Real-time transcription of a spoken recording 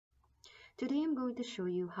Today I'm going to show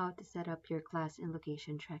you how to set up your class and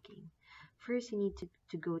location tracking. First, you need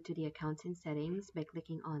to go to the Accounts and Settings by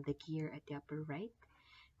clicking on the gear at the upper right.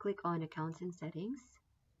 Click on Accounts and Settings.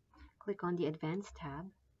 Click on the Advanced tab.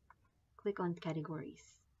 Click on Categories.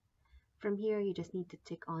 From here, you just need to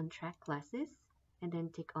tick on Track Classes and then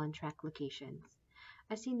tick on Track Locations.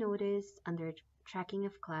 As you notice, under Tracking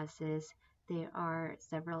of Classes, there are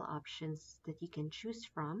several options that you can choose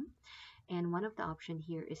from. And one of the options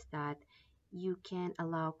here is that you can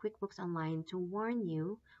allow QuickBooks Online to warn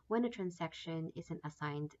you when a transaction isn't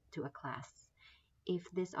assigned to a class.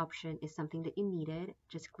 If this option is something that you needed,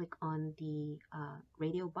 just click on the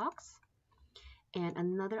radio box. And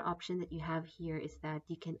another option that you have here is that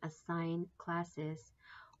you can assign classes,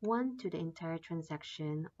 one to the entire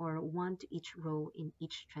transaction or one to each row in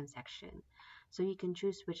each transaction. So you can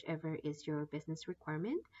choose whichever is your business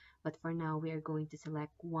requirement, but for now we are going to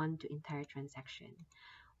select one to entire transaction.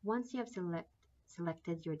 Once you have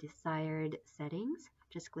selected your desired settings,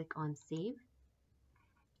 just click on Save,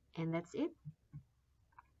 and that's it.